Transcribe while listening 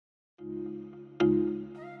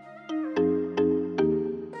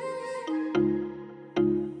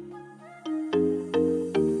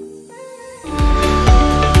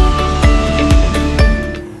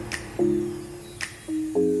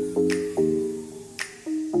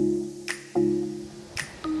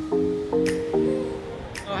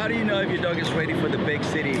is ready for the big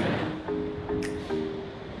city.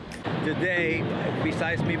 Today,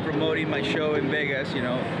 besides me promoting my show in Vegas, you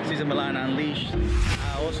know, Cesar Millan Unleashed,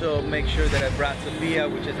 I also make sure that I brought Sophia,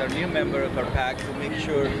 which is our new member of our pack, to make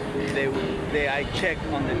sure I check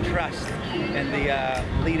on the trust and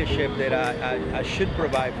the leadership that I should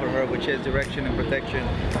provide for her, which is direction and protection.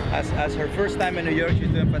 As her first time in New York, she's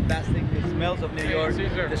doing fantastic. The smells of New York,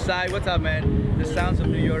 the sight, what's up, man? The sounds of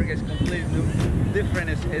New York is completely different.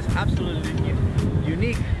 It's absolutely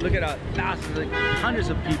unique. Look at thousands, like hundreds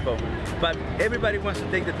of people. But everybody wants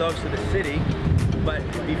to take the dogs to the city. But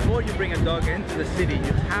before you bring a dog into the city,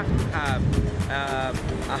 you have to have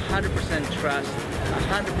 100% trust,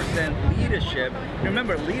 100% leadership.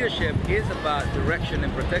 Remember, leadership is about direction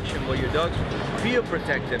and protection, where your dogs feel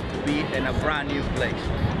protected to be in a brand new place.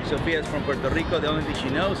 Sophia's from Puerto Rico. The only thing she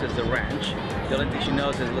knows is the ranch. The only thing she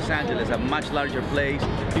knows is Los Angeles, a much larger place.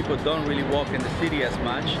 People don't really walk in the city as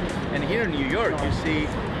much. And here in New York, you see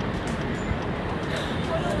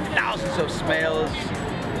thousands of smells.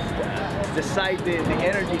 The sight, the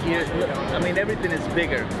energy here, I mean, everything is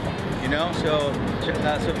bigger, you know? So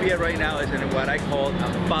Sophia right now is in what I call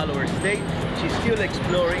a follower state. She's still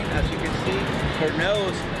exploring, as you can see. Her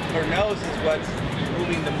nose is what's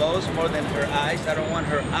moving the most, more than her eyes. I don't want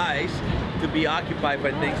her eyes to be occupied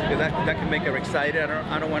by things, because that can make her excited.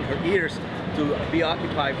 I don't want her ears to be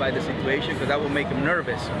occupied by the situation, because that will make them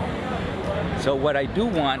nervous. So what I do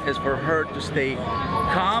want is for her to stay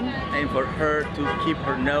calm and for her to keep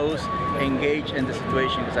her nose engaged in the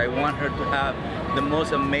situation, because I want her to have the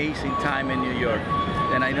most amazing time in New York.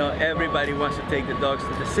 And I know everybody wants to take the dogs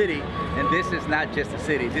to the city, and this is not just a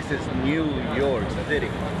city, this is New York City.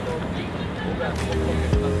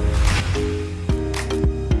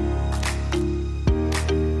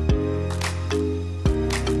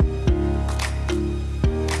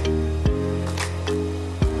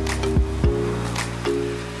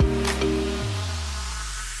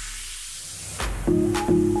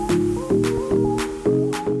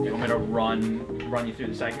 Run you through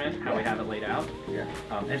the segment, how we have it laid out. Yeah.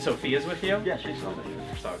 And Sophia's with you? Yeah, she's on.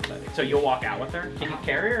 You're so excited. So you'll walk out with her? Can you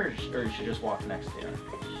carry her, or should just walk next to you?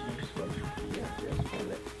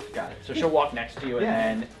 Got it. So she'll walk next to you,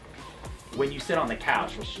 and then when you sit on the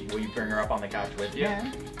couch, will you bring her up on the couch with you?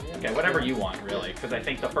 Yeah. Okay, whatever you want, really. Because I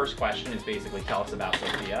think the first question is basically tell us about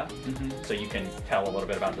Sophia. So you can tell a little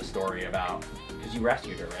bit about the story about, because you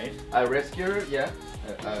rescued her, right? I rescued her, yeah.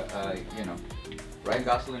 You know, Ryan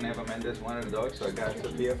Gosling and Eva Mendes wanted a dog, so I got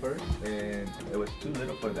Sophia first, and it was too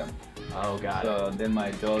little for them. Oh, got it. So then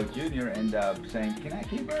my dog Junior ended up saying, "Can I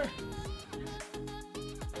keep her?"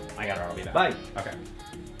 I got her, I'll be back. Bye. Okay.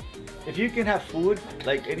 If you can have food,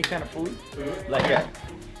 like any kind of food, like that.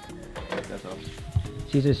 That's all.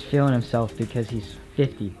 Cesar's feeling himself because he's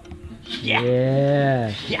 50. Yeah.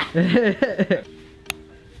 Yeah. Yeah.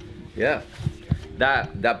 Yeah.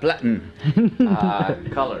 That platinum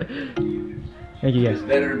color. Thank you guys. It's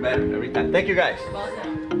better and better every time. Thank you guys.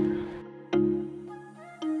 Welcome.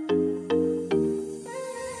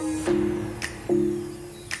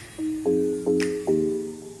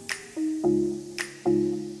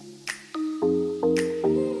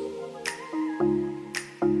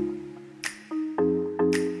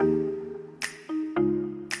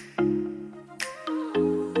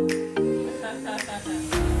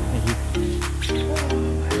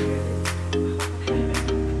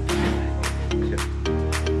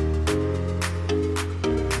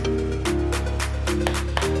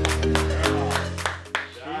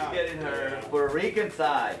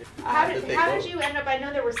 Side. How did you end up? I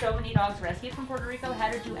know there were so many dogs rescued from Puerto Rico. How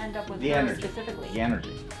did you end up with her specifically? The energy.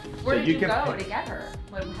 Where did you go to get her?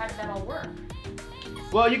 How did that all work?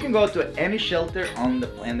 Well, you can go to any shelter on the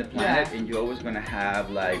planet, and you're always gonna have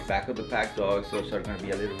like back of the pack dogs. Those are gonna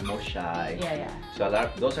be a little bit more shy. Yeah. So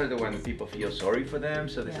those are the ones people feel sorry for them.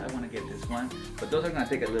 So they say, I want to get this one, but those are gonna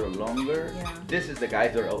take a little longer. Yeah. This is the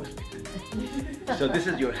guys that are always picked. So this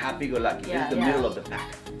is your happy-go-lucky. This is the middle of the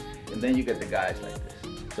pack, and then you get the guys like this.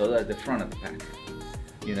 So they're at the front of the pack.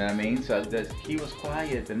 You know what I mean? So he was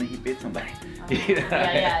quiet, and then he bit somebody. You know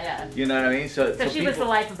yeah. You know what I mean? So she was the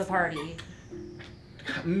life of the party.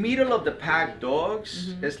 Middle of the pack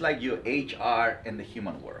dogs is like your HR in the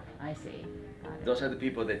human world. I see. Those are the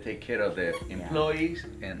people that take care of the employees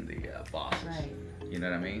and the bosses. Right. You know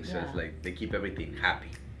what I mean? So it's like they keep everything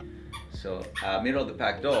happy. So middle of the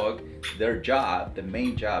pack dog, their job, the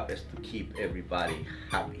main job, is to keep everybody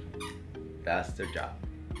happy. That's their job.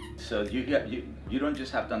 So you don't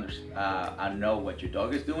just have to know what your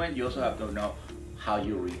dog is doing. You also have to know how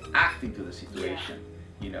you're reacting to the situation.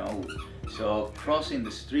 You know, so crossing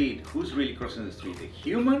the street, who's really crossing the street? The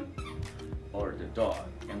human or the dog?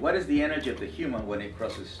 And what is the energy of the human when it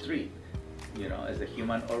crosses the street? You know, is the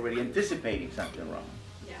human already anticipating something wrong?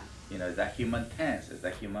 Yeah. You know, is that human tense? Is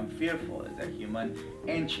that human fearful? Is that human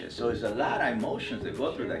anxious? So there's a lot of emotions that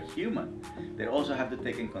go through that human that also have to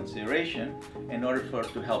take in consideration in order for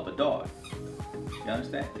to help a dog. You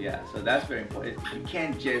understand? Yeah, so that's very important. You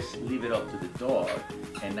can't just leave it up to the dog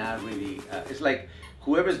and not really, it's like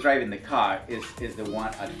whoever's driving the car is the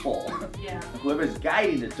one at fault. Yeah. Whoever's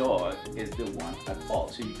guiding the dog is the one at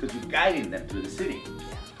fault. So because you're guiding them through the city.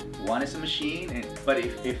 Yeah. One is a machine, but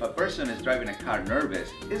if a person is driving a car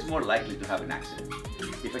nervous, it's more likely to have an accident.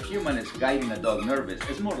 If a human is guiding a dog nervous,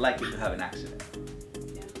 it's more likely to have an accident.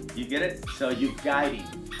 Yeah. You get it? So you're guiding.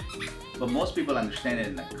 But most people understand it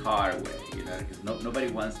in a car way, you know, because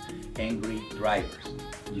nobody wants angry drivers,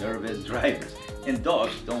 nervous drivers. And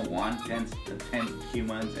dogs don't want tense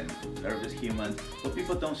humans and nervous humans, but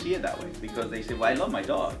people don't see it that way because they say, well, I love my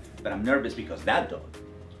dog, but I'm nervous because that dog.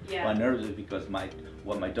 Yeah. Or I'm nervous because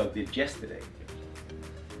what my dog did yesterday.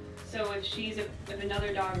 So if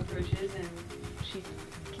another dog approaches and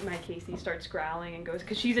my Casey starts growling and goes,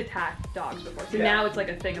 because she's attacked dogs before, so Yeah. now it's like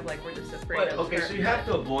a thing of like we're just afraid of Okay, her. so you have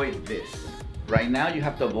to avoid this. Right now you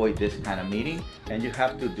have to avoid this kind of meeting, and you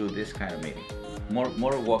have to do this kind of meeting.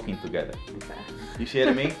 More walking together. Okay. You see what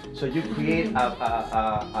I mean? So you create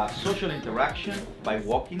a social interaction by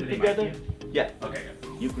walking Did he together. mic Yeah. Okay,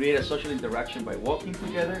 good. You create a social interaction by walking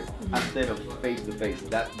together instead of face to face.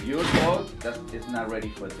 That your dog is not ready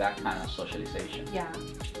for that kind of socialization. Yeah.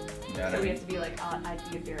 You know what So I we mean? have to be like, I'd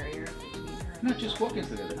be a barrier between her. No, just walking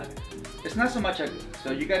together. Okay. It's not so much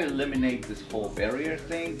so you gotta eliminate this whole barrier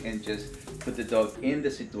thing and just put the dog in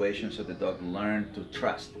the situation so the dog learn to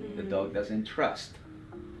trust. The dog doesn't trust,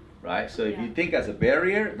 right? So if you Yeah. think as a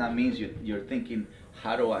barrier, that means you're thinking,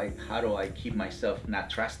 how do I keep myself not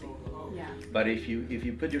trusting? Yeah. But if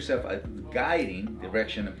you put yourself as guiding,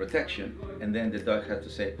 direction and protection, and then the dog has to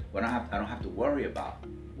say, well, I don't have to worry about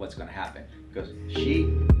what's gonna happen because she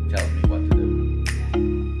tells me what to do.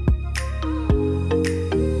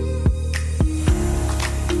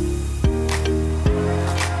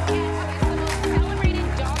 Celebrated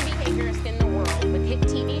dog behaviorist in the world with hit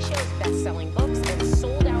TV shows, best-selling books, and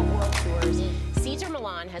sold-out world tours, Cesar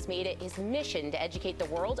Millan has made it his mission to educate the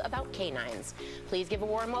world about canines. Please give a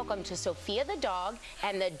warm welcome to Sophia the dog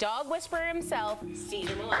and the dog whisperer himself,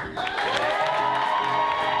 Cesar Millan.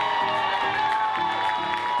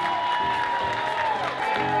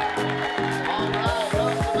 All right,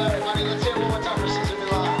 welcome everybody. Let's hear it one more time for Cesar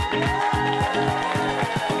Millan.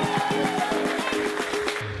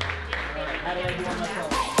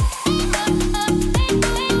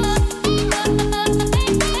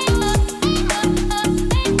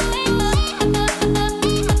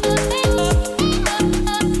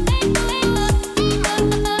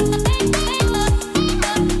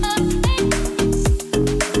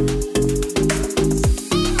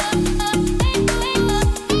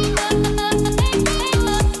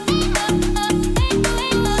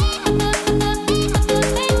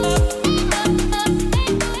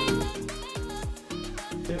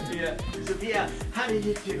 Sophia, how did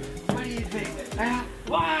you do? What do you think?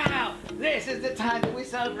 Wow! This is the time that we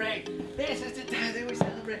celebrate. This is the time that we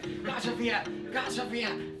celebrate. Go, Sophia! Go,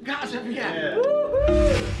 Sophia! Go, Sophia! Yeah.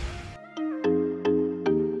 Woo-hoo!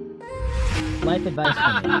 Life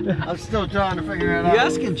advice for me. I'm still trying to figure it out. You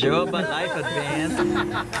asking Joe about life advance?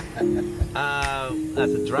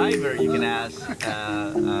 As a driver, you can ask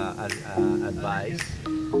advice.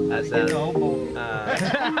 As a, He knows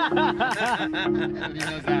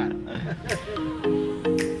that.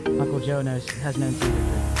 Uncle Joe has known Cesar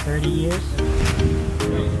for 30 years.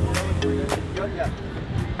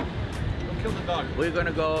 Kill the dog. We're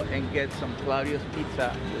gonna go and get some Claudio's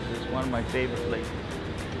pizza. This is one of my favorite places.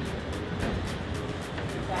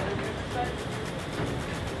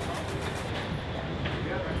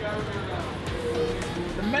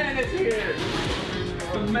 The man is here!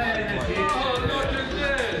 The man is here! Oh, look at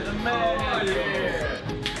this! The man is here!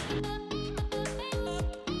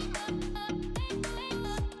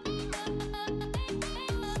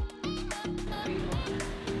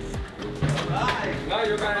 Now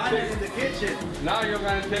you're gonna I'm in take. the kitchen. Now you're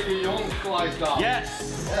gonna take your own slice out.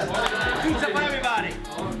 Yes! Pizza for everybody!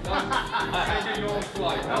 Take your own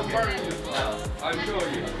slice. I'll burn your slice. I'll show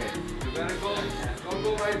you. Okay. You're gonna go. Don't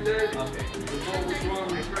go right there. Okay. You go with one of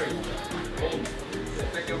the crates. Boom.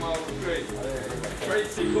 Take them out of the crate.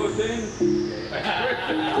 Crates he goes in.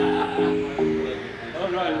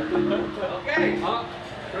 All right. Okay. Up.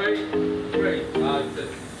 Crate. Crate. That's it.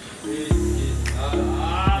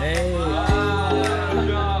 Hey. Good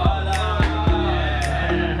job.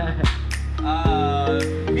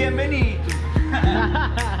 Bienvenido.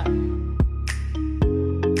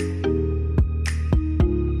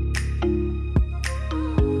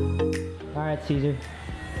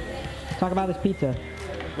 Talk about this pizza.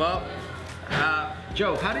 Well,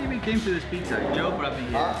 Joe, how do you became to this pizza? Joe brought me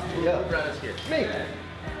here. Yeah. Who brought us here? Me.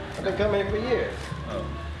 I've been coming here for years. Oh.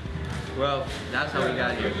 Well, that's how we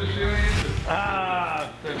got here.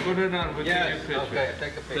 Put it on with Yes. your picture. Okay,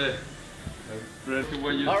 take a picture.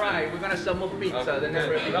 All right, we're gonna sell more pizza. Then No,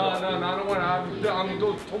 I don't want. I'm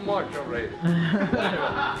doing too much already.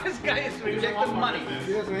 This guy is rejecting money.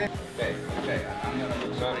 Okay, I'm gonna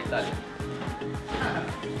look sorry. Dale.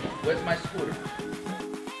 Where's my scooter?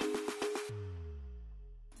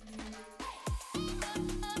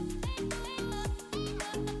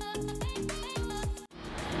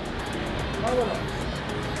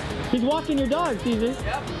 He's walking your dog, Cesar.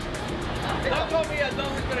 Yep. Don't call me a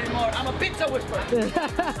dog whisperer anymore. I'm a pizza whisperer.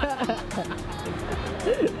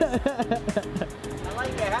 I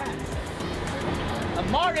like your hat.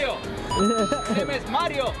 Mario. His name is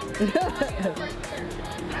Mario.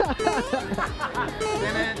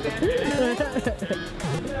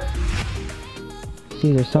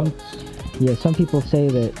 Cesar, some people say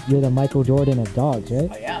that you're the Michael Jordan of dogs,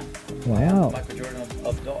 right? I am. Wow. I am the Michael Jordan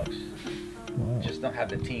of dogs. Wow. Just don't have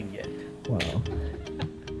the team yet. Wow.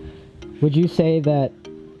 Would you say that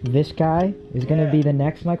this guy is going to be the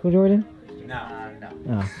next Michael Jordan? No.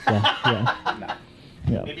 Oh, yeah. No.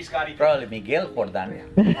 Yeah. Maybe Scotty. Probably Miguel Jordan.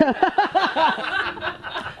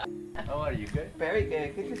 How are you? Good? Very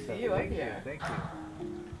good. Good to see you up here. Thank you.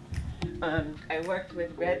 I worked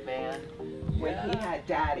with Redman when he had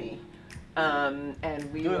Daddy. And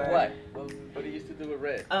we Doing were... what? What do you used to do with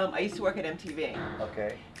Red? I used to work at MTV.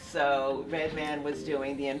 Okay. So Redman was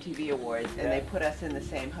doing the MTV Awards, and they put us in the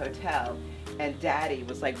same hotel. And Daddy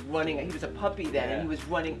was like running, he was a puppy then, and he was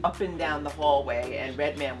running up and down the hallway, and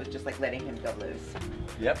Redman was just like letting him go loose.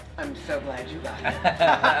 Yep. I'm so glad you got him.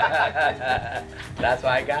 That's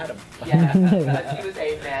why I got him. Yeah, because he was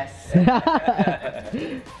a mess.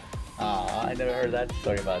 Aw, I never heard that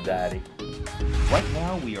story about Daddy. Right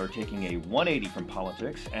now, we are taking a 180 from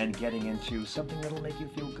politics and getting into something that'll make you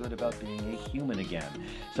feel good about being a human again.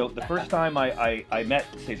 So the first time I met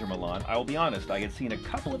Cesar Millan, I will be honest, I had seen a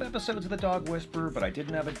couple of episodes of The Dog Whisperer, but I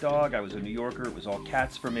didn't have a dog. I was a New Yorker. It was all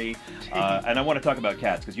cats for me. And I want to talk about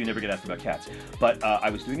cats because you never get asked about cats. But I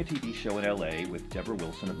was doing a TV show in LA with Deborah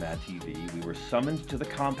Wilson of Mad TV. We were summoned to the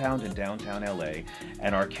compound in downtown LA,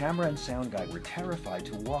 and our camera and sound guy were terrified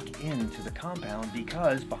to walk into the compound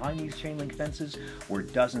because behind these chain link fences were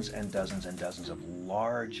dozens and dozens and dozens of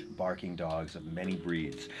large barking dogs of many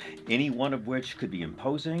breeds, any one of which could be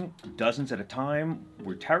imposing, dozens at a time,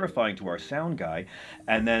 were terrifying to our sound guy,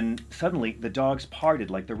 and then suddenly the dogs parted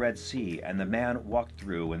like the Red Sea, and the man walked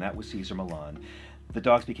through, and that was Cesar Millan. The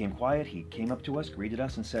dogs became quiet. He came up to us, greeted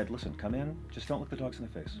us, and said, "Listen, come in, just don't look the dogs in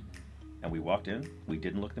the face." And we walked in, we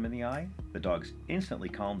didn't look them in the eye, the dogs instantly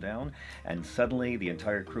calmed down, and suddenly the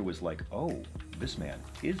entire crew was like, oh, this man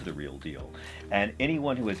is the real deal. And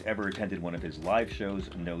anyone who has ever attended one of his live shows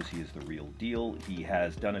knows he is the real deal. He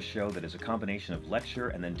has done a show that is a combination of lecture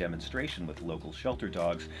and then demonstration with local shelter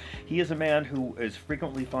dogs. He is a man who is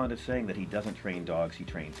frequently fond of saying that he doesn't train dogs, he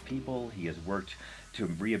trains people. He has worked to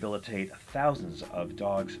rehabilitate thousands of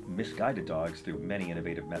dogs, misguided dogs, through many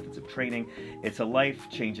innovative methods of training. It's a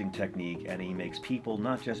life-changing technique, and he makes people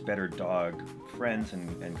not just better dog friends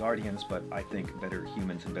and guardians, but I think better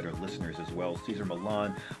humans and better listeners as well. Cesar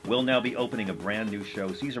Millan will now be opening a brand new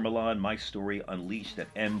show, Cesar Millan, My Story Unleashed, at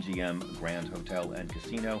MGM Grand Hotel and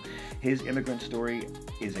Casino. His immigrant story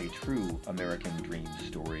is a true American dream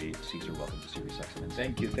story. Cesar, welcome to Serious Excellence.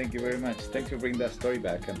 Thank you very much. Thanks for bringing that story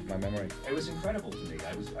back into my memory. It was incredible to me.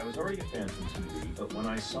 I was already a fan from TV, but when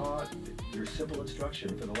I saw your simple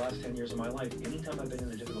instruction for the last 10 years of my life, anytime I've been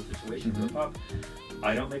in a difficult situation with a pup,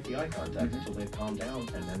 I don't make the eye contact until they've calmed down,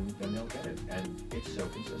 and then they'll get it. And it's so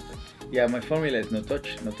consistent. Yeah, my formula is no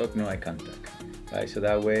touch, no talk, no eye contact. Right, so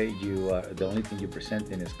that way you the only thing you're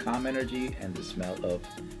presenting is calm energy and the smell of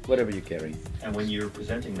whatever you're carrying. And when you're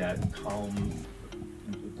presenting that calm,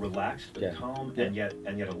 relaxed but calm and yet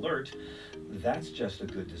alert, that's just a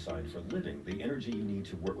good design for living. The energy you need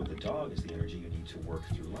to work with a dog is the energy you need to work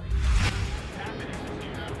through life.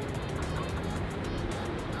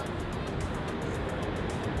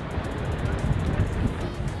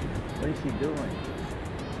 What is he doing?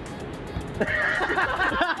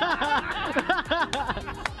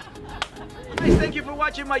 Guys, thank you for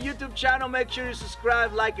watching my YouTube channel. Make sure you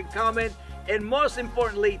subscribe, like, and comment. And most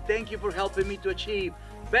importantly, thank you for helping me to achieve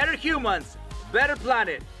better humans, better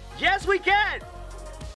planet. Yes, we can!